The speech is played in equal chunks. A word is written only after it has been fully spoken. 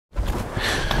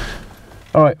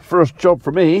All right, first job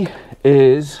for me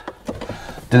is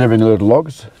delivering a load of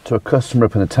logs to a customer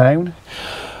up in the town.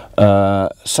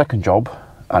 Second job,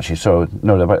 actually, so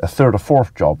no, about a third or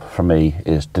fourth job for me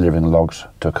is delivering logs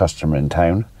to a customer in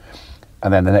town.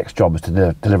 And then the next job is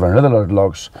to deliver another load of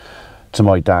logs to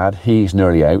my dad. He's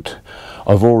nearly out.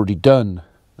 I've already done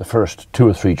the first 2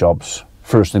 or 3 jobs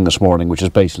first thing this morning, which is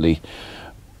basically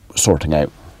sorting out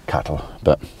cattle.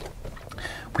 But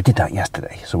we did that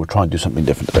yesterday, so we're trying to do something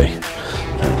different today.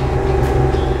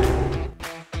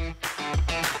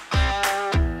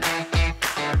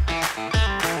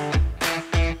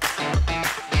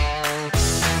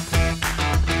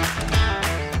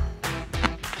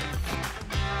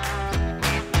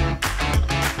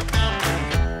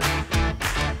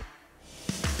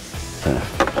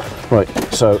 Right,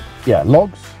 so yeah,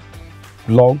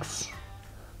 logs,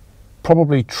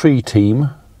 probably tree team,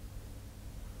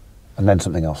 and then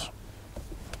something else.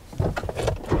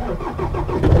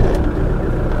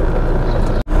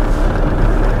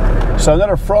 So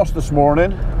another frost this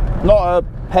morning, not a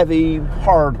heavy,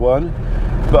 hard one,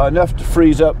 but enough to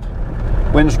freeze up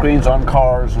windscreens on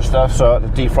cars and stuff, so I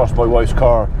had to defrost my wife's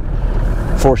car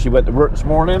before she went to work this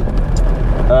morning.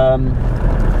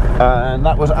 And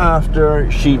that was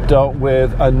after she dealt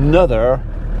with another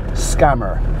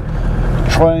scammer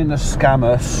trying to scam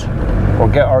us or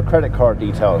get our credit card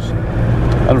details.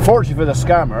 Unfortunately for the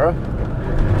scammer,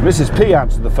 Mrs. P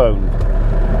answered the phone,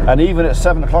 and even at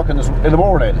 7 o'clock in the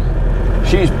morning,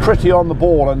 she's pretty on the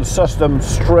ball and sussed them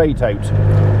straight out.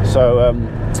 So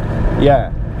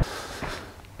yeah.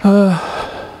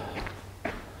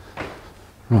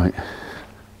 Right,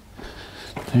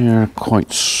 they're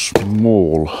quite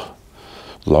small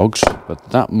logs, but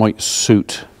that might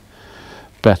suit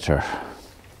better.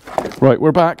 Right,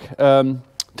 we're back.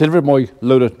 Delivered my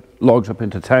load of logs up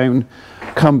into town,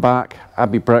 come back,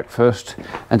 had me breakfast,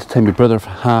 entertain my brother for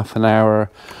half an hour,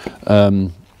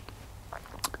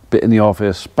 bit in the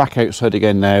office, back outside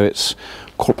again now. It's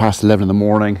 11:15 in the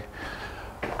morning.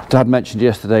 Dad mentioned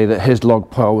yesterday that his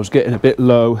log pile was getting a bit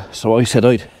low, so I said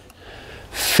I'd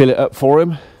fill it up for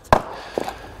him.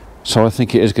 So I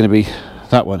think it is going to be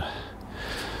that one.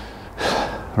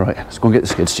 Right, let's go and get the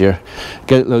skid steer,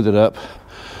 get it loaded up,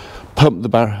 pump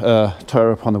the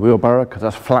tyre up on the wheelbarrow because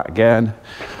that's flat again,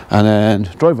 and then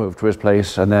drive over to his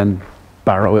place and then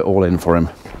barrow it all in for him.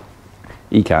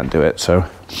 He can't do it, so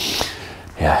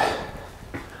yeah,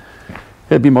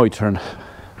 it'll be my turn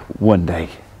one day.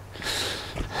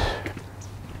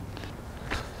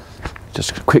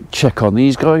 Just a quick check on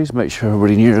these guys, make sure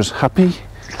everybody near is happy,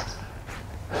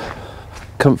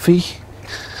 comfy,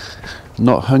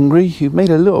 not hungry. You've made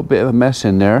a little bit of a mess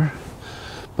in there,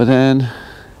 but then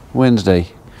Wednesday,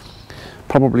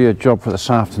 probably a job for this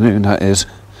afternoon, that is.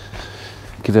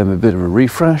 Give them a bit of a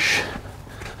refresh.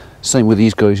 Same with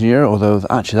these guys here, although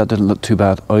actually that didn't look too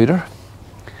bad either.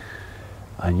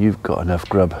 And you've got enough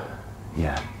grub.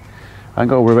 Yeah, I ain't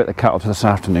got to worry about the cattle for this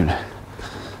afternoon.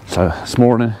 So this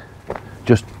morning,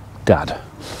 just Dad.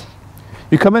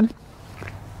 You coming?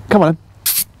 Come on.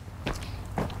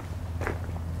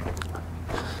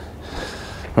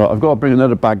 Right, I've got to bring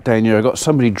another bag down here. I've got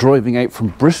somebody driving out from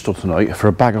Bristol tonight for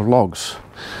a bag of logs,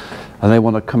 and they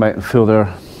want to come out and fill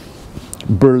their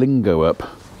Berlingo up.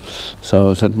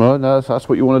 So I said, well, no, if that's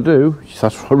what you want to do, if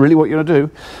that's really what you want to do,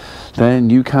 then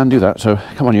you can do that. So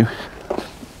come on, you.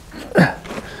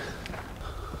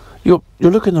 You're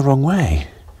looking the wrong way.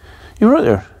 You're right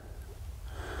there.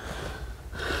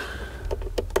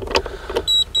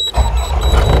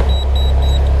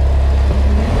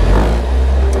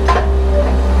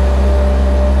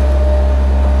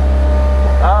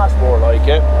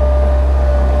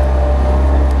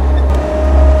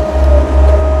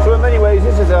 So in many ways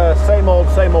this is a same old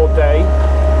day.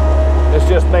 It's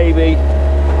just maybe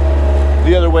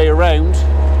the other way around.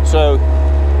 So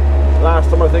last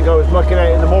time I think I was mucking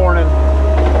out in the morning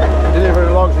and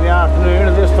delivering logs in the afternoon,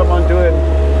 and this time I'm doing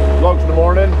logs in the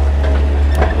morning,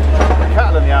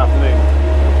 cattle in the afternoon.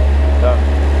 So,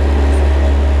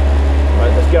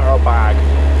 right, let's get our bag.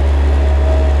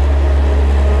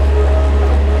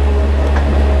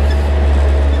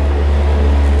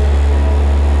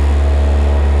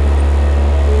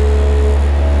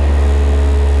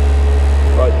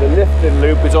 The lifting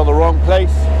loop is on the wrong place,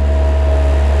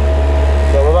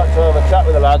 so we're about to have a chat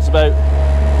with the lads about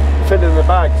filling the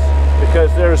bags, because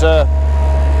there's a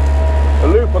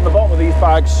loop on the bottom of these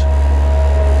bags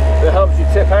that helps you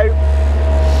tip out,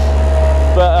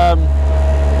 but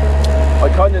I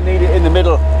kind of need it in the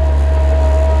middle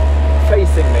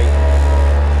facing me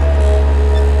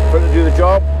for it to do the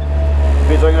job,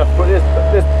 because I'm going to have to put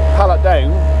this pallet down,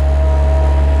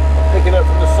 pick it up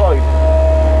from the side.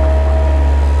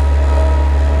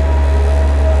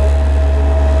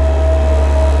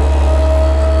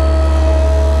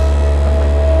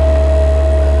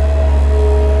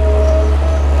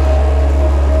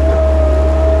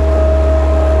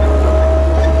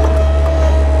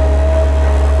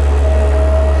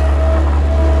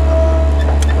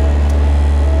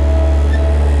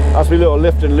 little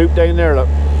lift and loop down there, look.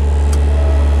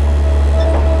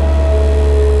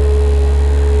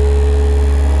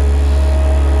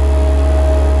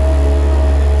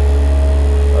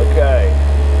 Okay.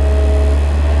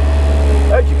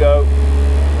 Out you go.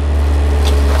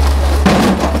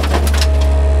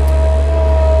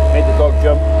 Made the dog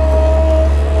jump.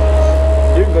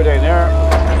 You can go down there.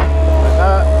 Like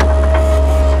that.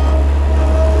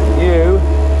 You,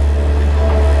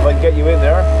 if I can get you in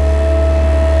there.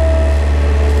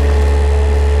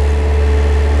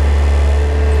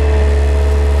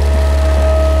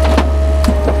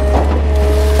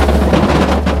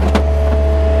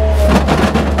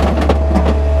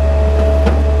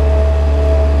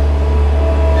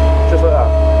 Just like that.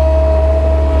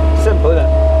 Simple, isn't it?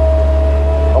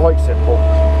 I like simple.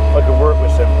 I can work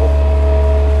with simple.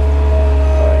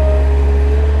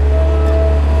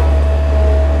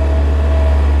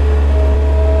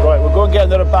 Go and get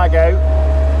another bag out.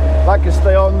 That can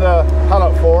stay on the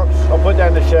pallet forks. I'll put it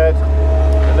down the shed,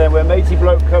 and then when matey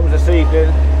bloke comes this evening,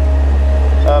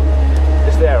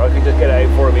 it's there. I can just get it out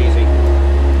for him easy.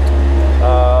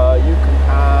 You can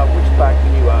have, which bag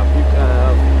can you have? You can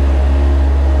have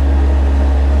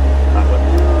that one.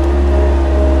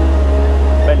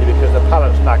 Mainly because the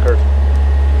pallet's knackered.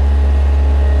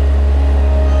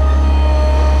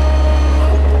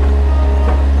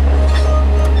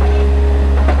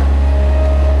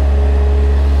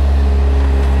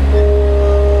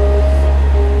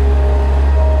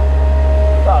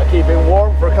 Keep it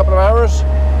warm for a couple of hours,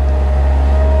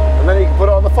 and then you can put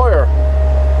it on the fire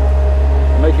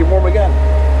and make it warm again.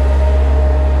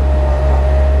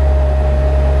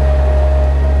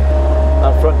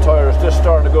 That front tyre is just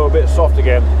starting to go a bit soft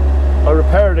again. I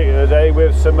repaired it the other day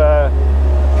with some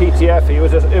PTF. It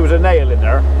was a nail in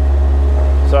there,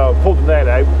 so I pulled the nail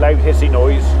out, loud hissy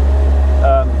noise.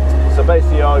 So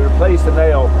basically I replaced the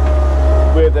nail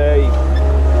with a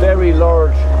very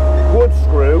large wood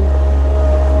screw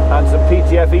and some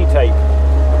PTFE tape,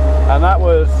 and that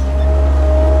was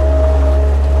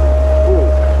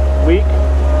a week,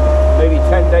 maybe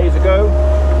 10 days ago,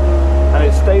 and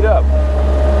it stayed up.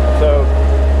 So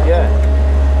yeah,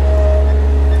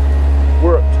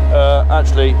 worked.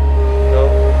 Actually, no.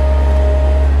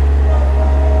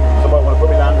 Somebody want to put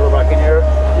my land rover back in here?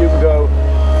 You can go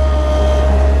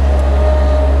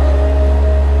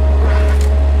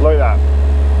like that.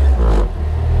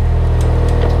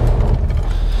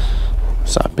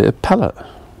 It's that bit of pellet.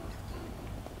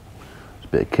 It's a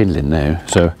bit of kindling now.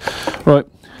 So, right,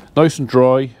 nice and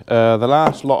dry. The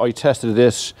last lot I tested of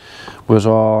this was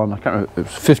on, I can't remember, it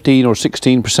was 15 or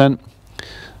 16%.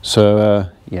 So,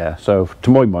 yeah, so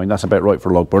to my mind, that's about right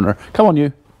for a log burner. Come on,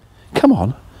 you. Come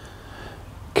on.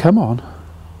 Come on.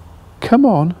 Come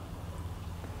on.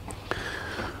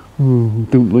 Oh,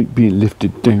 don't like being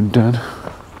lifted down, Dad.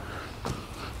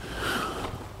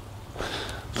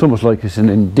 It's almost like it's an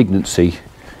indignancy,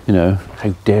 you know,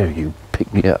 how dare you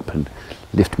pick me up and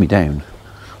lift me down.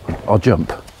 I'll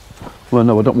jump. Well,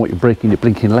 no, I don't want you breaking your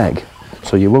blinking leg,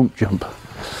 so you won't jump.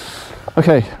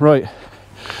 Okay, right.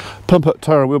 Pump up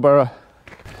tyre wheelbarrow.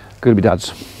 Gonna be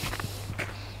Dad's.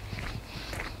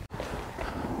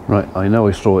 Right, I know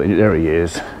I saw it. There he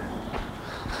is.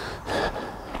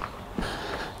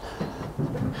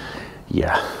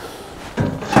 Yeah.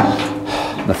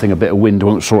 Nothing a bit of wind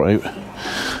won't sort out.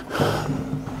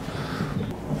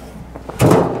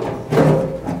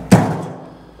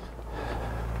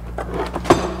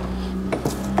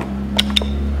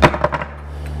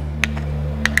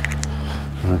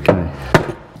 Okay,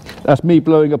 that's me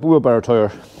blowing up a wheelbarrow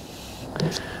tyre.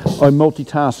 I'm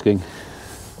multitasking.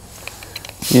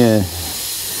 Yeah,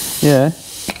 yeah.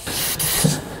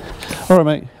 All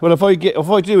right, mate. Well, if I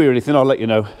do hear anything, I'll let you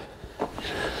know.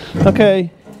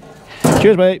 Okay.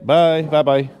 Cheers, mate. Bye. Bye.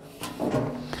 Bye.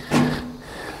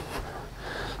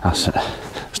 That's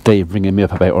Dave ringing me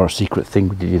up about our secret thing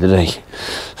we did the other day.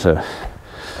 So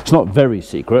it's not very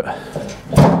secret.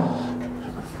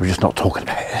 We're just not talking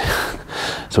about it.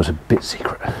 So it's a bit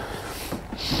secret.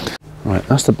 Right,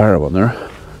 that's the barrow on there.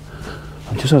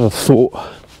 I just had a thought.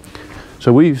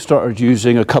 So we've started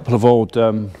using a couple of old, do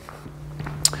you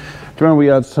remember we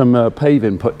had some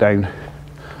paving put down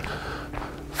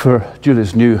for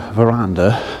Julie's new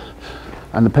veranda,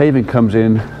 and the paving comes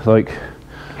in like,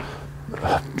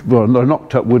 well, they're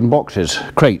knocked up wooden boxes,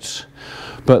 crates,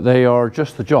 but they are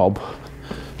just the job.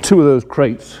 Two of those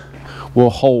crates will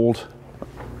hold,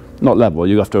 not level,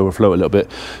 you have to overflow it a little bit.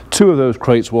 Two of those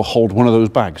crates will hold one of those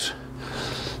bags.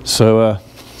 So,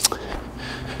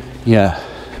 yeah,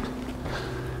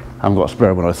 I haven't got a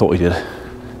spare one, I thought we did.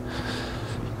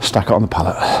 Stack it on the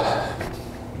pallet.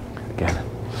 Again.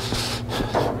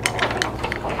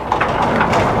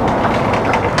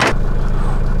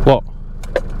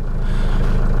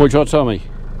 What do you want to tell me?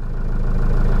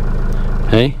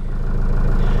 Hey?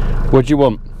 What do you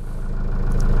want?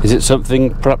 Is it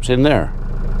something perhaps in there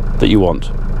that you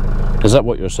want? Is that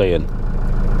what you're saying?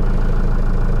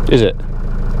 Is it?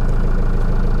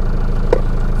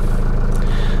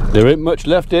 There ain't much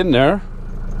left in there.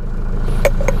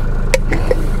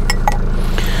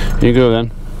 Here you go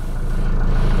then.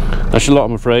 That's a lot,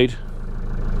 I'm afraid.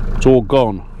 It's all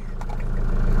gone.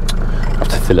 I have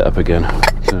to fill it up again.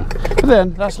 So. But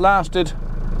then, that's lasted,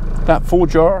 that full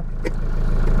jar.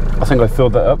 I think I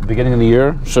filled that up at the beginning of the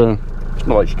year, so it's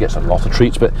not like she gets a lot of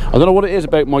treats, but I don't know what it is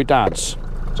about my dad's.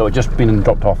 So I've just been and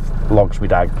dropped off logs with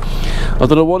Dad. I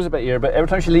don't know what it is about here, but every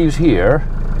time she leaves here,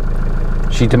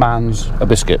 she demands a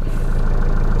biscuit.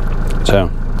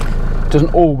 So,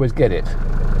 doesn't always get it,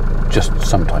 just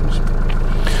sometimes.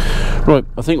 Right,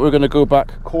 I think we're going to go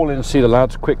back, call in and see the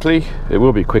lads quickly. It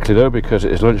will be quickly though, because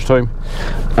it is lunchtime.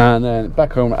 And then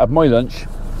back home, have my lunch.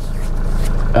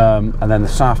 And then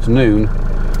this afternoon,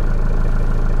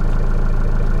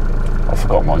 I've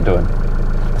forgotten what I'm doing.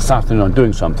 This afternoon I'm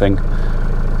doing something.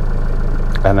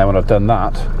 And then when I've done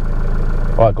that,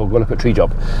 I'll go look at tree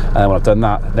job. And then when I've done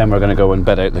that, then we're going to go and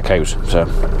bed out the cows. So,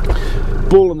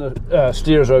 bull and the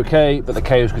steers are okay, but the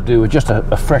cows could do with just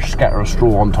a fresh scatter of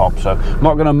straw on top. So I'm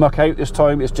not going to muck out this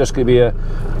time, it's just going to be a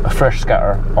fresh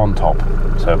scatter on top.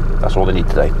 So that's all they need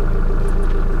today.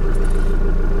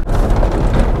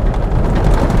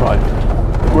 Right,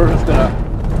 we're just going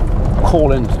to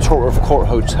call in to Turtle Court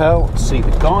Hotel and see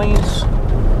the guys.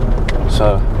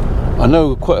 So I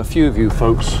know quite a few of you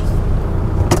folks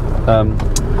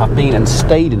have been and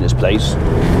stayed in this place.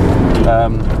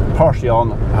 Partially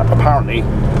on apparently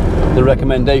the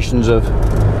recommendations of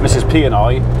Mrs. P and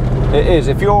I. It is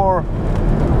if you're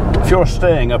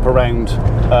staying up around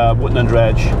Wotton Under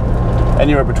Edge,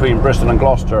 anywhere between Bristol and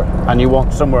Gloucester, and you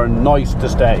want somewhere nice to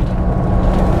stay,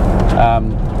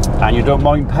 and you don't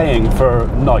mind paying for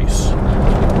nice,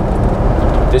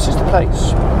 this is the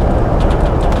place.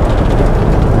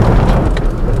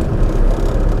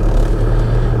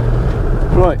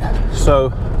 Right,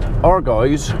 so our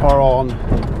guys are on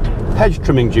hedge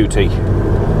trimming duty,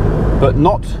 but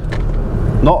not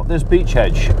this beech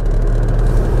hedge.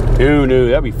 Oh no,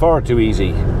 that'd be far too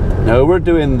easy. No, we're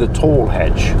doing the tall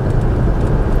hedge,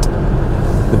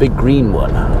 the big green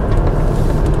one.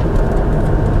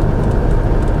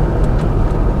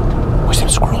 Where's them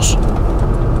squirrels?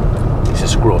 This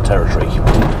is squirrel territory.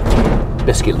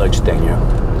 Biscuit likes down here,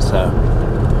 so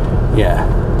yeah.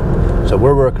 So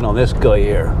we're working on this guy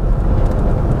here.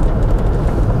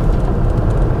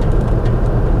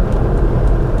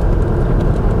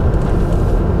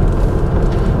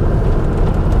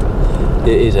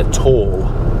 It is a tall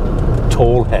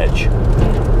hedge.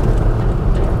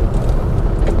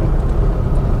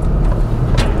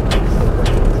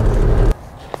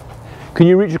 Can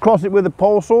you reach across it with a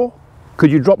pole saw?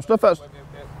 Could you drop stuff? It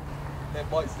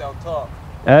might stay on top.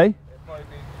 Eh? It might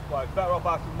be better off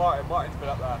asking Martin. Martin's been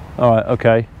up there. Alright,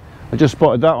 okay. I just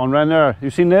spotted that one round there. You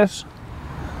seen this?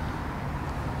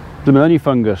 The honey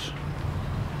fungus.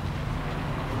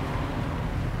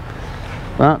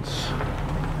 That's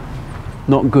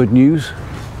not good news.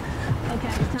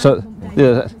 So,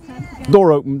 yeah,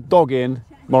 door open, dog in,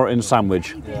 Martin's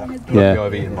sandwich. Yeah.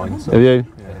 I've eaten mine. So. Have you?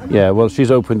 Yeah, well,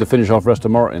 she's open to finish off the rest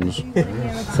of Martin's.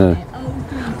 So.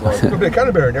 Could be a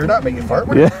canterbury in there, that'd make you fart,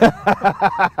 wouldn't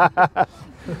it?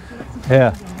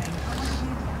 Yeah.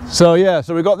 So, yeah,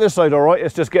 so we got this side all right.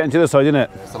 It's just getting to this side, isn't it?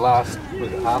 It's the last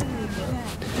half.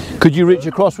 Could you reach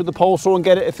across with the pole saw and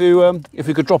get it if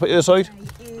you could drop it to the side?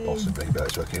 Possibly, but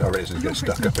it's okay. I reckon it's going to get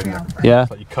stuck up in here. Yeah.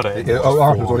 So you cut it.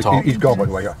 Arthur's he's gone, by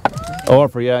the way. Oh,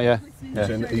 Arthur, yeah.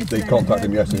 They contacted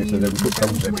him yesterday and said they would put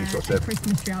cones in. So I said,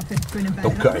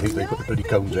 don't cut anything, they put the bloody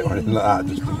cones in or anything like that,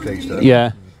 just in case.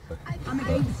 Yeah. I'm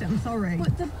against it, I'm sorry.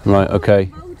 Right,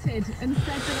 okay.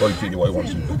 Well, you think what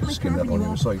wants to put the skin up on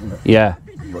your side, isn't it? Yeah.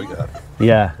 Right there.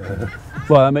 Yeah.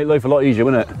 Well, that'd make life a lot easier,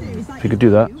 wouldn't it? If you could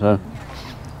do that, so.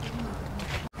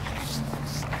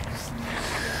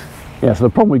 Yeah, so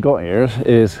the problem we got here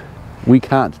is we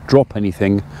can't drop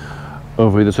anything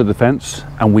over the side of the fence,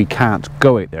 and we can't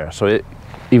go out there. So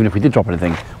even if we did drop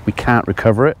anything, we can't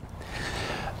recover it.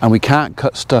 And we can't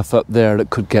cut stuff up there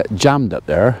that could get jammed up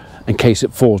there in case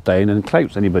it falls down and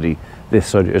clouts anybody this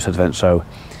side of the fence. So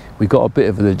we've got a bit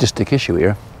of a logistic issue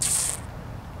here.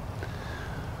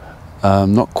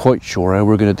 I'm not quite sure how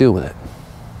we're going to deal with it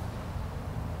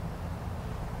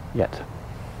yet.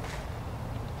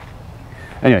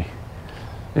 Anyway,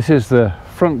 this is the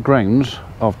front grounds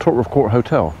of Turtle Court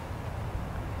Hotel.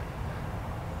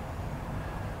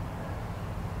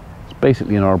 It's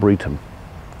basically an arboretum,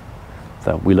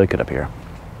 so we like it up here.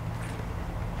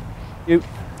 You.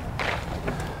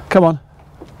 Come on.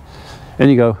 In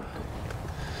you go.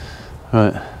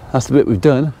 Right, that's the bit we've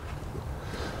done.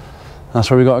 That's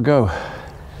where we got to go.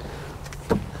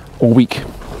 All week.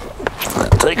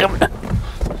 Take them.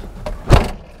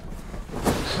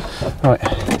 Right,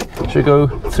 should we go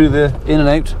through the in and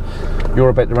out? You're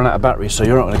about to run out of battery, so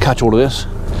you're not going to catch all of this.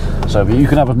 So you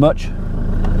can have as much. Is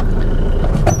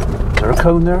there a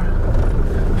cone there?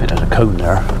 I think there's a cone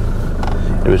there.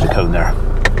 There is a cone there.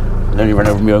 I nearly ran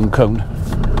over my own cone.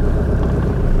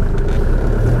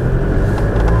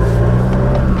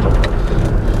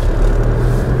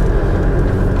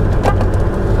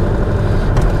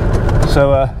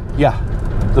 So yeah,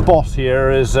 the boss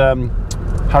here is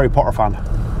Harry Potter fan.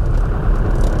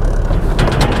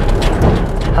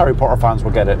 Harry Potter fans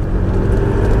will get it.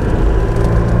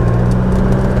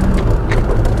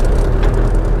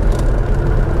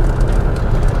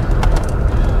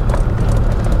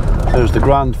 There's the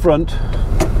grand front.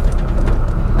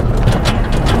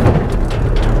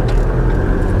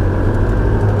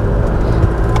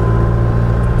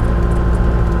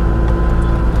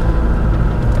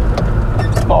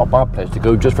 Not a bad place to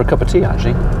go just for a cup of tea,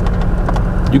 actually.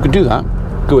 You can do that.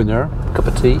 Go in there, cup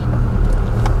of tea,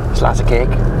 slice of cake.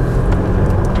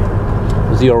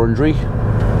 There's the orangery.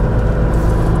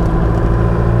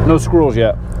 No squirrels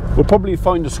yet. We'll probably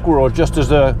find a squirrel just as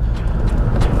the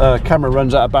camera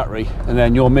runs out of battery, and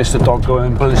then you'll miss the dog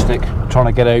going ballistic trying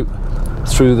to get out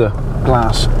through the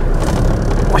glass.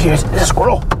 Oh, here he is. There's a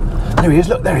squirrel. There he is.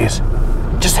 Look, there he is.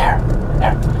 Just there.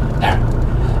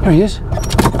 There he is.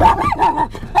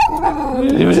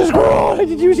 It was a squirrel.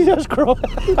 Did you see that squirrel?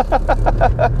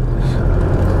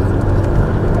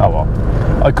 Oh well.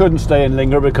 I couldn't stay and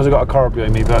linger because I got a car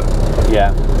behind me, but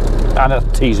yeah. And a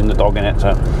teasing the dog in it,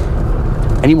 so.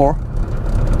 Any more?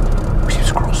 We see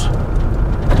squirrels.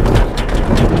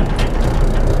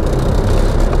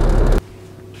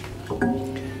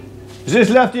 Is this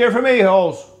left here for me,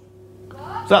 Halls?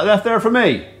 What? Is that left there for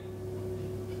me?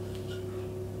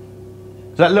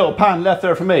 Is that little pan left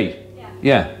there for me? Yeah.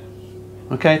 Yeah.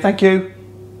 Okay, thank you.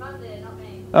 Not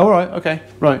me. Oh, all right, okay,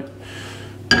 right.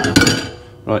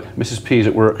 Right, Mrs. P's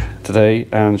at work today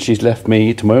and she's left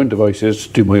me to my own devices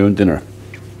to do my own dinner.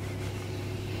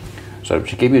 So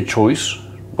she gave me a choice.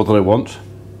 What did I want?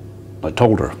 I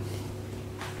told her.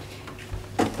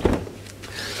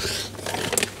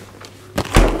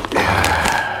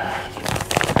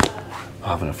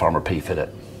 Having a farmer pea fillet.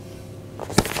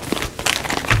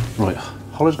 Right,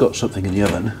 Holly's got something in the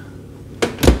oven,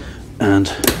 and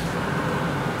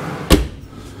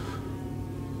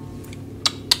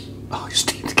oh, it's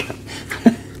steamed again.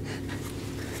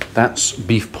 That's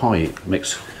beef pie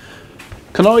mix.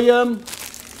 Can I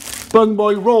bung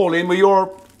my roll in with your?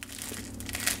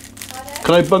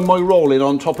 Can I bung my roll in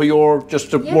on top of your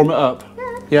just to warm it up?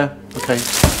 Yeah. Okay.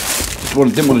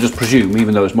 Didn't want to just presume,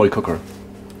 even though it's my cooker.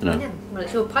 You know. Yeah. Well,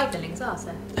 it's your pie fillings, are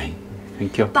so. Hey,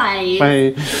 thank you. Bye.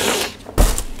 Bye.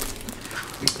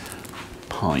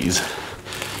 Pies.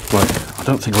 Right, I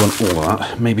don't think I want all of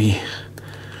that. Maybe,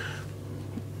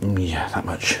 yeah, that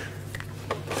much.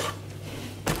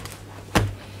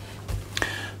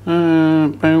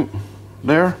 About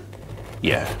there.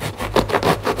 Yeah.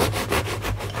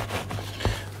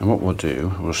 And what we'll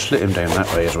do, we'll slit him down that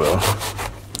way as well.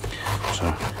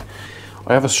 So,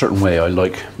 I have a certain way I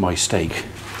like my steak.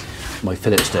 My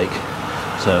fillet steak,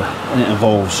 so, and it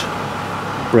involves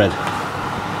bread.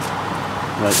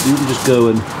 Right, you can just go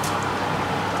and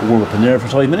warm up in there for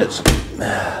 5 minutes.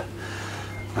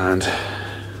 And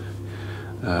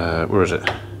where is it?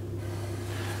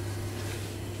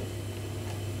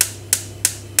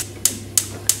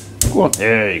 Go on,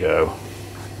 there you go.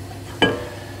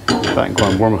 That can go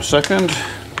and warm up a second.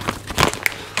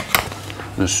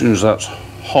 And as soon as that's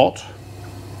hot,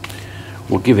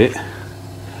 we'll give it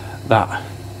that.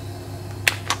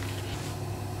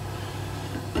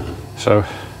 So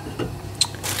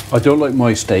I don't like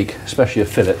my steak, especially a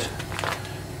fillet,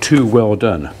 too well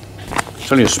done.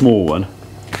 It's only a small one,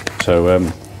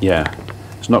 so yeah,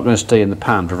 it's not going to stay in the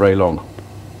pan for very long.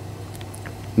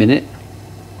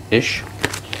 Minute-ish.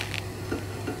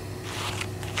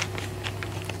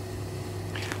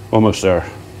 Almost there.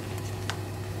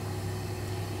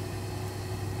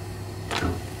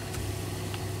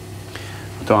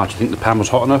 I don't actually think the pan was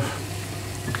hot enough.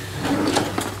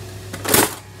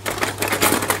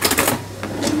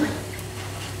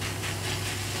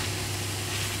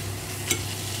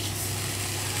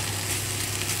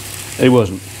 It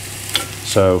wasn't.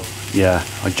 So, yeah,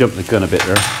 I jumped the gun a bit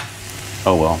there.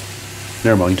 Oh well,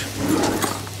 never mind.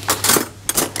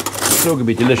 It's still going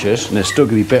to be delicious, and it's still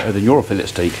going to be better than your fillet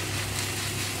steak.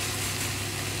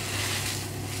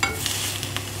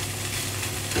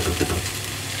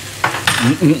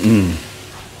 We're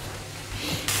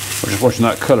just watching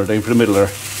that colour down for the middle there.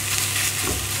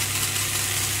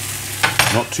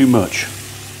 Not too much.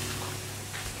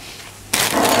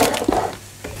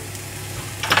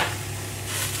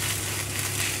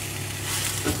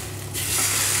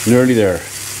 Nearly there.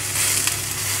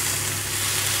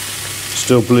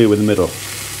 Still blue in the middle.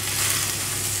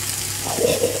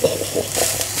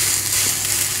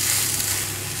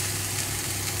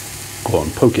 Go on,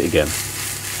 poke it again.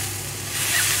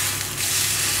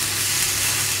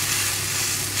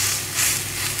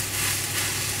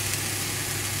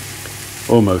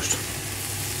 Almost.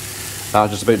 That'll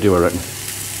just about do, I reckon.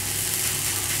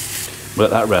 We'll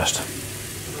let that rest.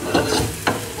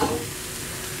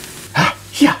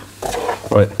 Yeah.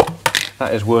 Right.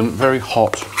 That is one very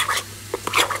hot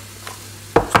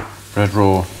bread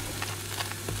roll.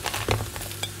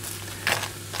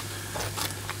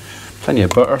 Plenty of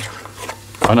butter.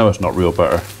 I know it's not real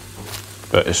butter,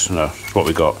 but it's, no, it's what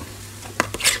we got.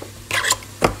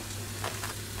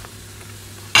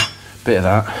 Bit of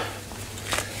that.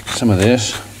 Some of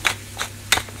this.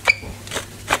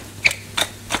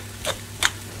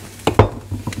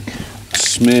 A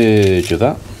smidge of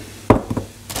that.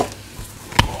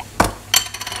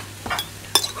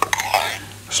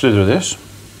 A slither of this.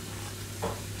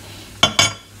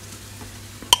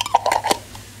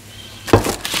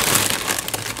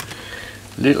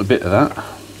 A little bit of that.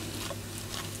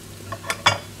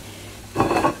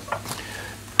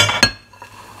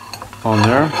 On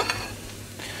there.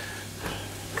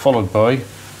 Followed by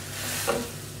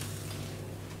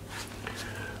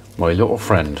my little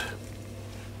friend.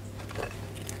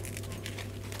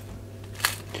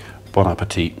 Bon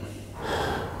appetit.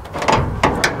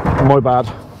 My bad.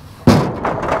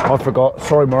 I forgot.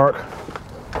 Sorry, Mark.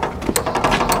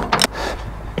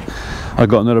 I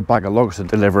got another bag of logs to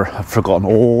deliver. I've forgotten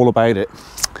all about it.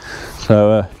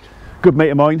 So, a good mate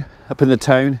of mine up in the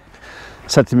town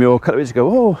said to me a couple of weeks ago,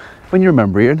 "Oh, when you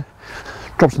remember, Ian,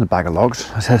 drops in a bag of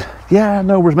logs." I said, "Yeah,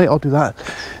 no worries, mate, I'll do that.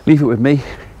 Leave it with me."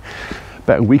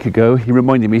 About a week ago, he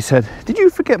reminded me, he said, "Did you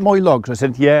forget my logs?" I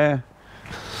said, "Yeah,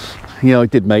 I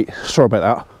did, mate. Sorry about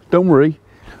that. Don't worry,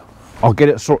 I'll get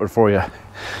it sorted for you."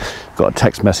 Got a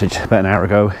text message about an hour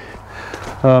ago.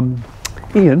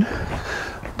 "Ian,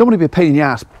 don't want to be a pain in the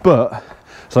ass, but,"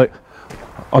 it's like,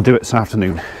 "I'll do it this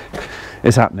afternoon.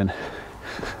 It's happening."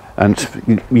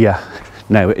 And yeah,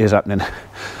 now it is happening.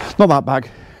 Not that bag.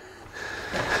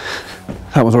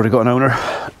 That one's already got an owner.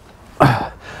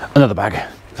 Another bag.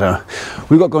 So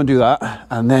we've got to go and do that,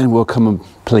 and then we'll come and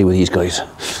play with these guys.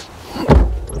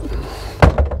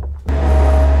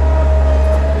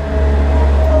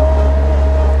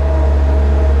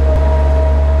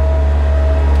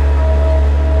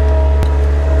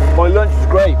 My lunch is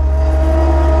great.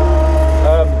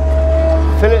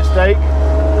 Fillet steak,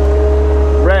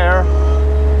 rare,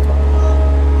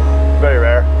 very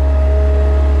rare.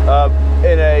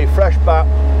 In a fresh bat,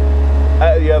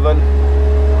 out of the oven,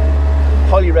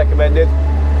 highly recommended.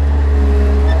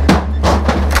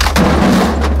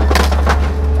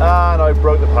 And I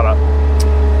broke the pan up.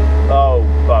 Oh,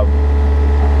 bum.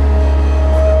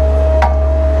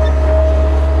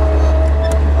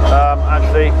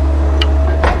 Actually,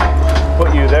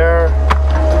 put you there.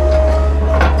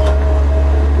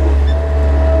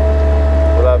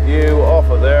 We'll have you off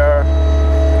of there.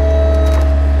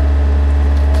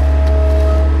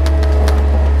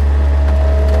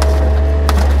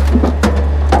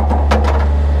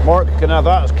 Mark can have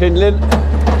that as kindling.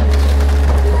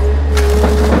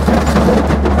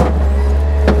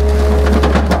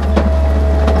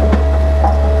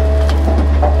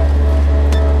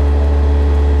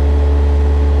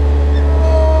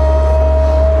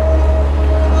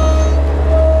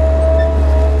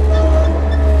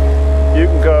 You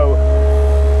can go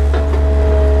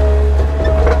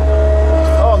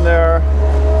on there,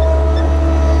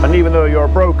 and even though you're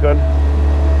broken,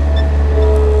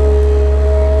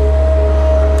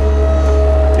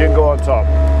 you can go on top.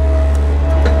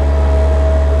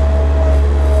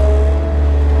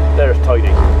 There's tidy.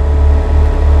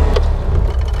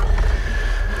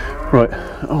 Right.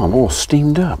 Oh, I'm all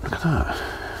steamed up. Look at that.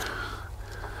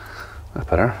 That's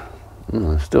better.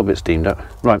 Still a bit steamed up.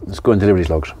 Right, let's go and deliver these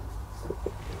logs.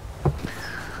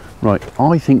 Right,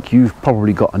 I think you've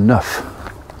probably got enough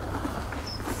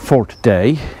for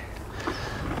today.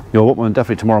 You'll want one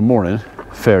definitely tomorrow morning,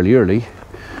 fairly early.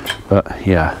 But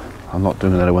yeah, I'm not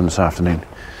doing another one this afternoon.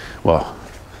 Well,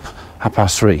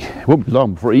 3:30. It won't be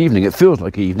long before evening. It feels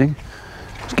like evening.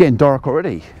 It's getting dark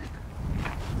already.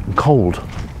 And cold.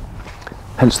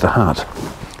 Hence the hat.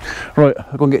 Right,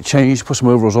 I'll go and get changed, put some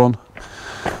overalls on,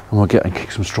 and we'll get and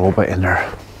kick some straw bait in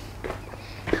there.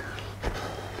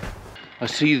 I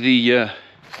see the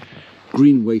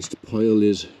green waste pile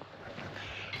is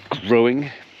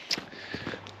growing.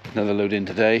 Another load in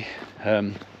today.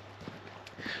 I'm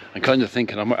kind of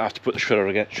thinking I might have to put the shredder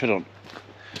again. Shredder on.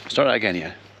 Start that again,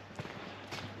 yeah.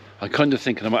 I'm kind of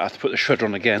thinking I might have to put the shredder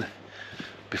on again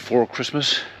before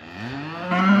Christmas.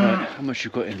 Right, how much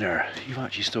you've got in there? You've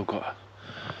actually still got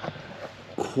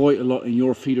quite a lot in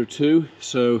your feeder too,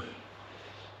 so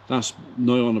that's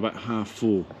nigh on about half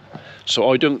full. So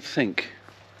I don't think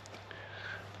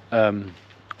we're gonna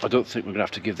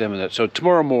have to give them that. So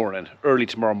tomorrow morning, early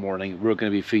tomorrow morning, we're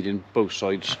gonna be feeding both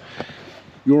sides.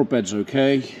 Your bed's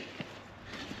okay.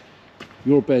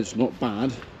 Your bed's not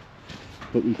bad,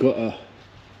 but we've got a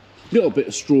little bit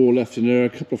of straw left in there, a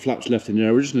couple of flaps left in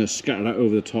there. We're just gonna scatter that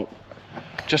over the top,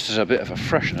 just as a bit of a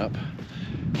freshen up,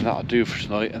 and that'll do for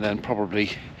tonight, and then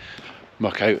probably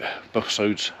muck out both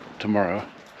sides tomorrow.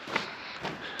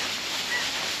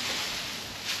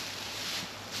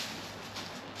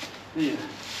 Yeah.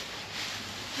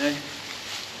 Okay.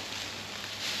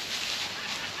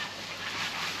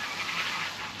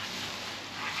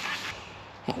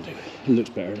 That'll do. It looks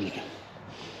better, doesn't it?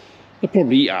 I'll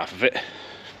probably eat half of it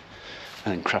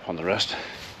and then crap on the rest.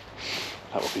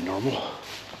 That would be normal.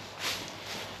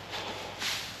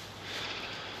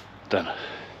 Done.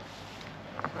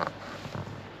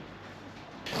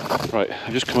 Right,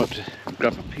 I've just come up to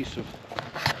grab a piece of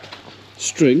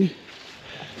string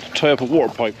to tie up a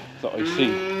water pipe that I see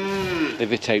they've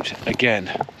hit out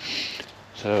again.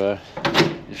 So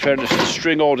in fairness, the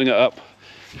string holding it up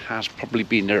has probably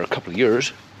been there a couple of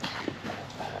years.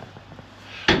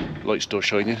 Light's still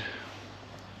shining.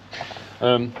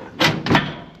 So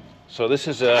this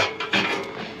is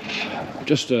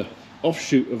just a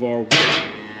offshoot of our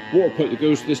water pipe that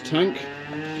goes to this tank.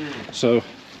 So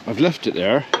I've left it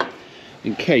there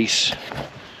in case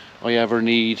I ever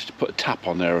need to put a tap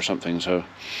on there or something. So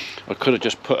I could have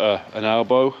just put an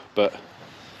elbow, but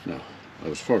no, I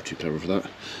was far too clever for that.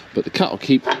 But the cat will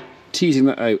keep teasing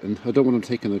that out, and I don't want him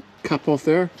taking the cap off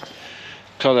there,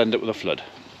 because I'll end up with a flood.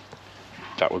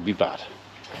 That would be bad.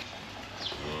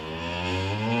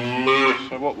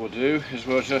 So what we'll do is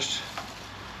we'll just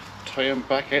tie him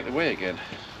back out the way again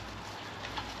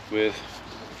with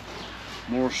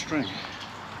more string.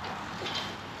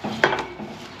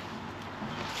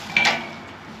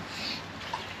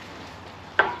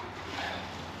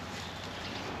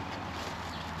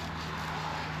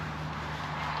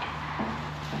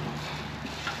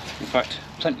 In fact,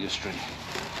 plenty of string.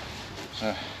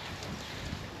 So,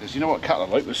 because you know what cattle are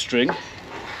like with string,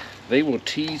 they will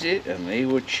tease it and they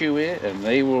will chew it and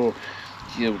they will,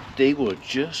 you know, they will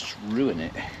just ruin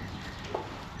it.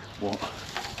 What?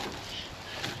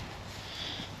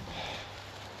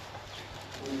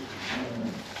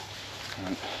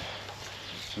 Right.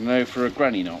 So now for a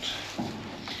granny knot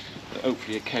that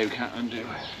hopefully a cow can't undo.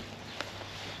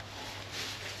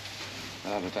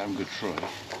 I'll have a damn good try.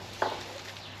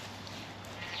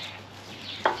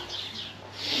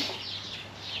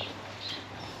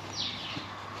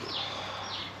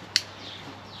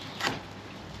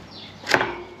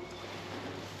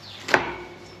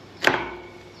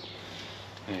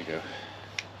 There you go.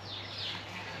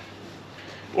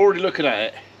 Already looking at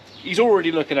it. He's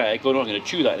already looking at it, going, I'm going to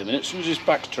chew that in a minute. As soon as his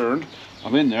back's turned,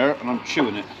 I'm in there and I'm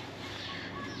chewing it.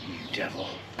 You devil.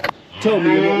 Tell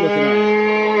me you're not looking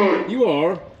at it. You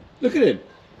are. Look at him.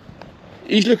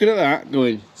 He's looking at that,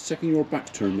 going, second your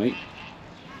back's turned, mate.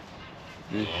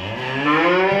 Yeah.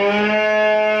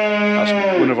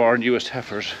 That's one of our newest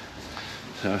heifers.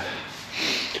 So.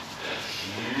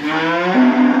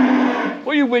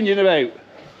 What are you whinging about?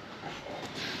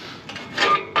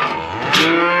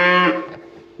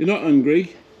 You're not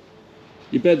hungry.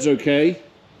 Your bed's okay.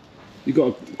 You've got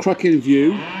a cracking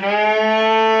view. There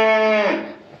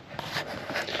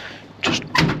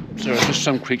are just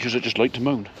some creatures that just like to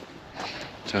moan.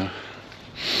 So.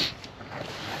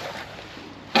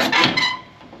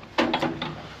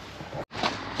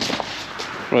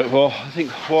 Right, well, I think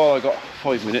while I got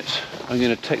 5 minutes, I'm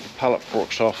going to take the pallet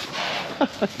forks off.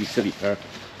 You silly pair. I'm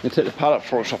going to take the pallet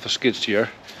forks off the skid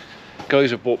steer. Guys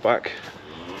have brought back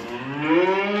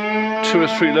 2 or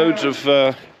 3 loads of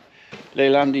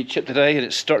Leylandii chip today, and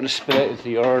it's starting to spill out into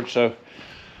the yard, so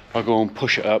I'll go and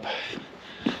push it up,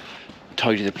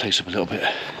 tidy the place up a little bit.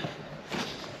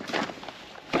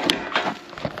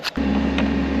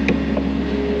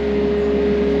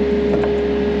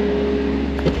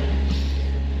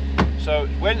 So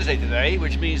it's Wednesday today,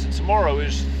 which means that tomorrow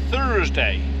is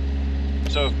Thursday.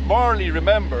 So if Marley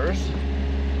remembers,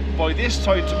 by this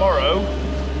time tomorrow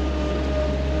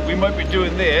we might be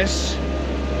doing this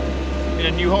in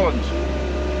a New Holland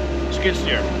skid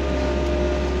steer.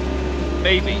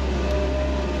 maybe,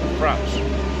 perhaps.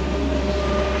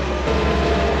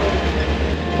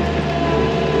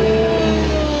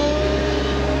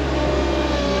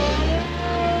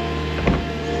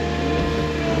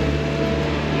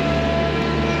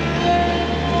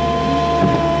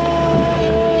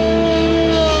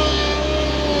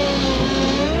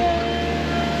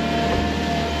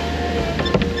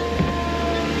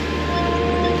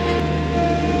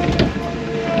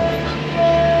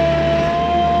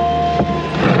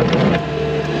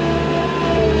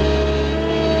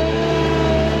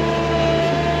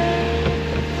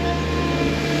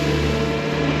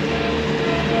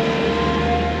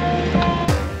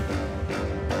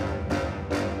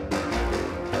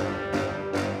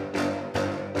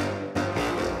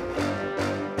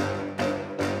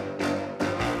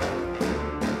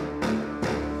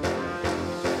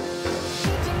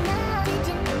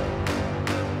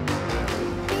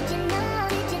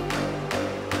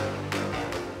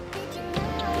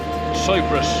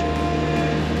 Cypress,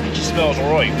 it just smells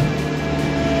alright.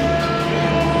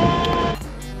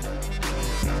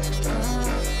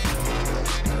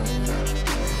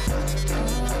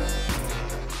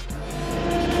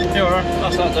 Here we are,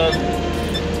 that's that done.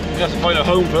 We have to find a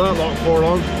home for that lot before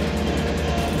long.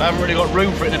 I haven't really got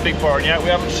room for it in a big barn yet. We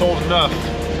haven't sold enough.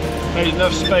 Made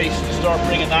enough space to start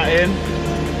bringing that in.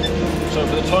 So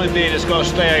for the time being, it's got to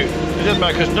stay out. It doesn't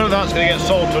matter because none of that's going to get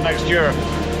sold till next year.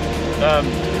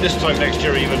 This time next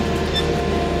year even.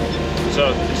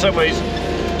 So in some ways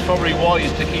it's probably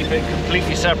wise to keep it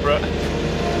completely separate.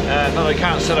 Now I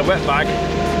can't sell a wet bag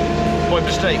by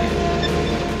mistake.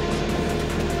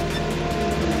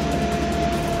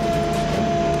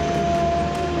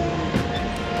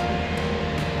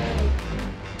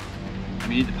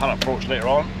 We need the pallet forks later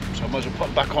on, so I might as well put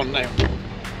them back on now.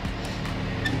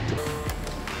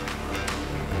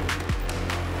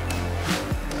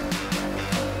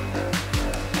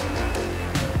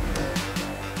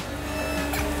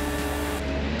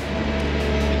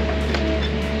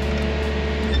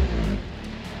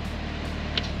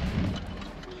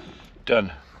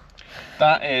 Done.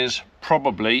 That is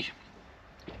probably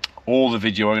all the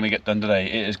video I'm going to get done today.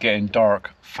 It is getting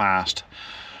dark fast,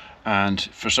 and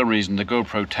for some reason the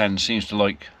GoPro 10 seems to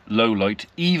like low light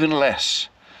even less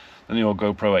than the old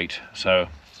GoPro 8. So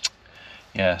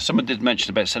yeah, someone did mention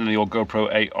about sending the old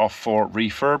GoPro 8 off for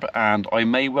refurb, and I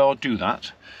may well do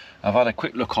that. I've had a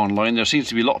quick look online. There seems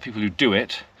to be a lot of people who do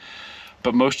it,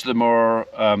 but most of them are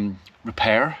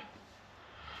repair.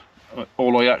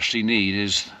 All I actually need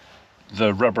is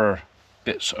the rubber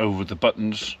bits over the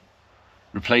buttons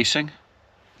replacing.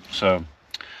 So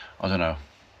I don't know,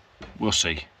 we'll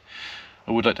see.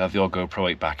 I would like to have the old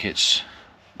GoPro 8 back.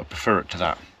 I prefer it to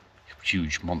that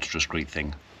huge monstrous great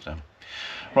thing. So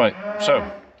right,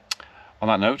 so on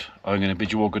that note, I'm going to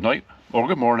bid you all good night, or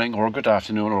good morning, or good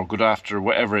afternoon, or good after,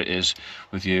 whatever it is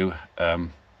with you.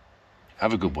 Have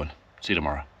a good one. See you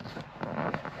tomorrow.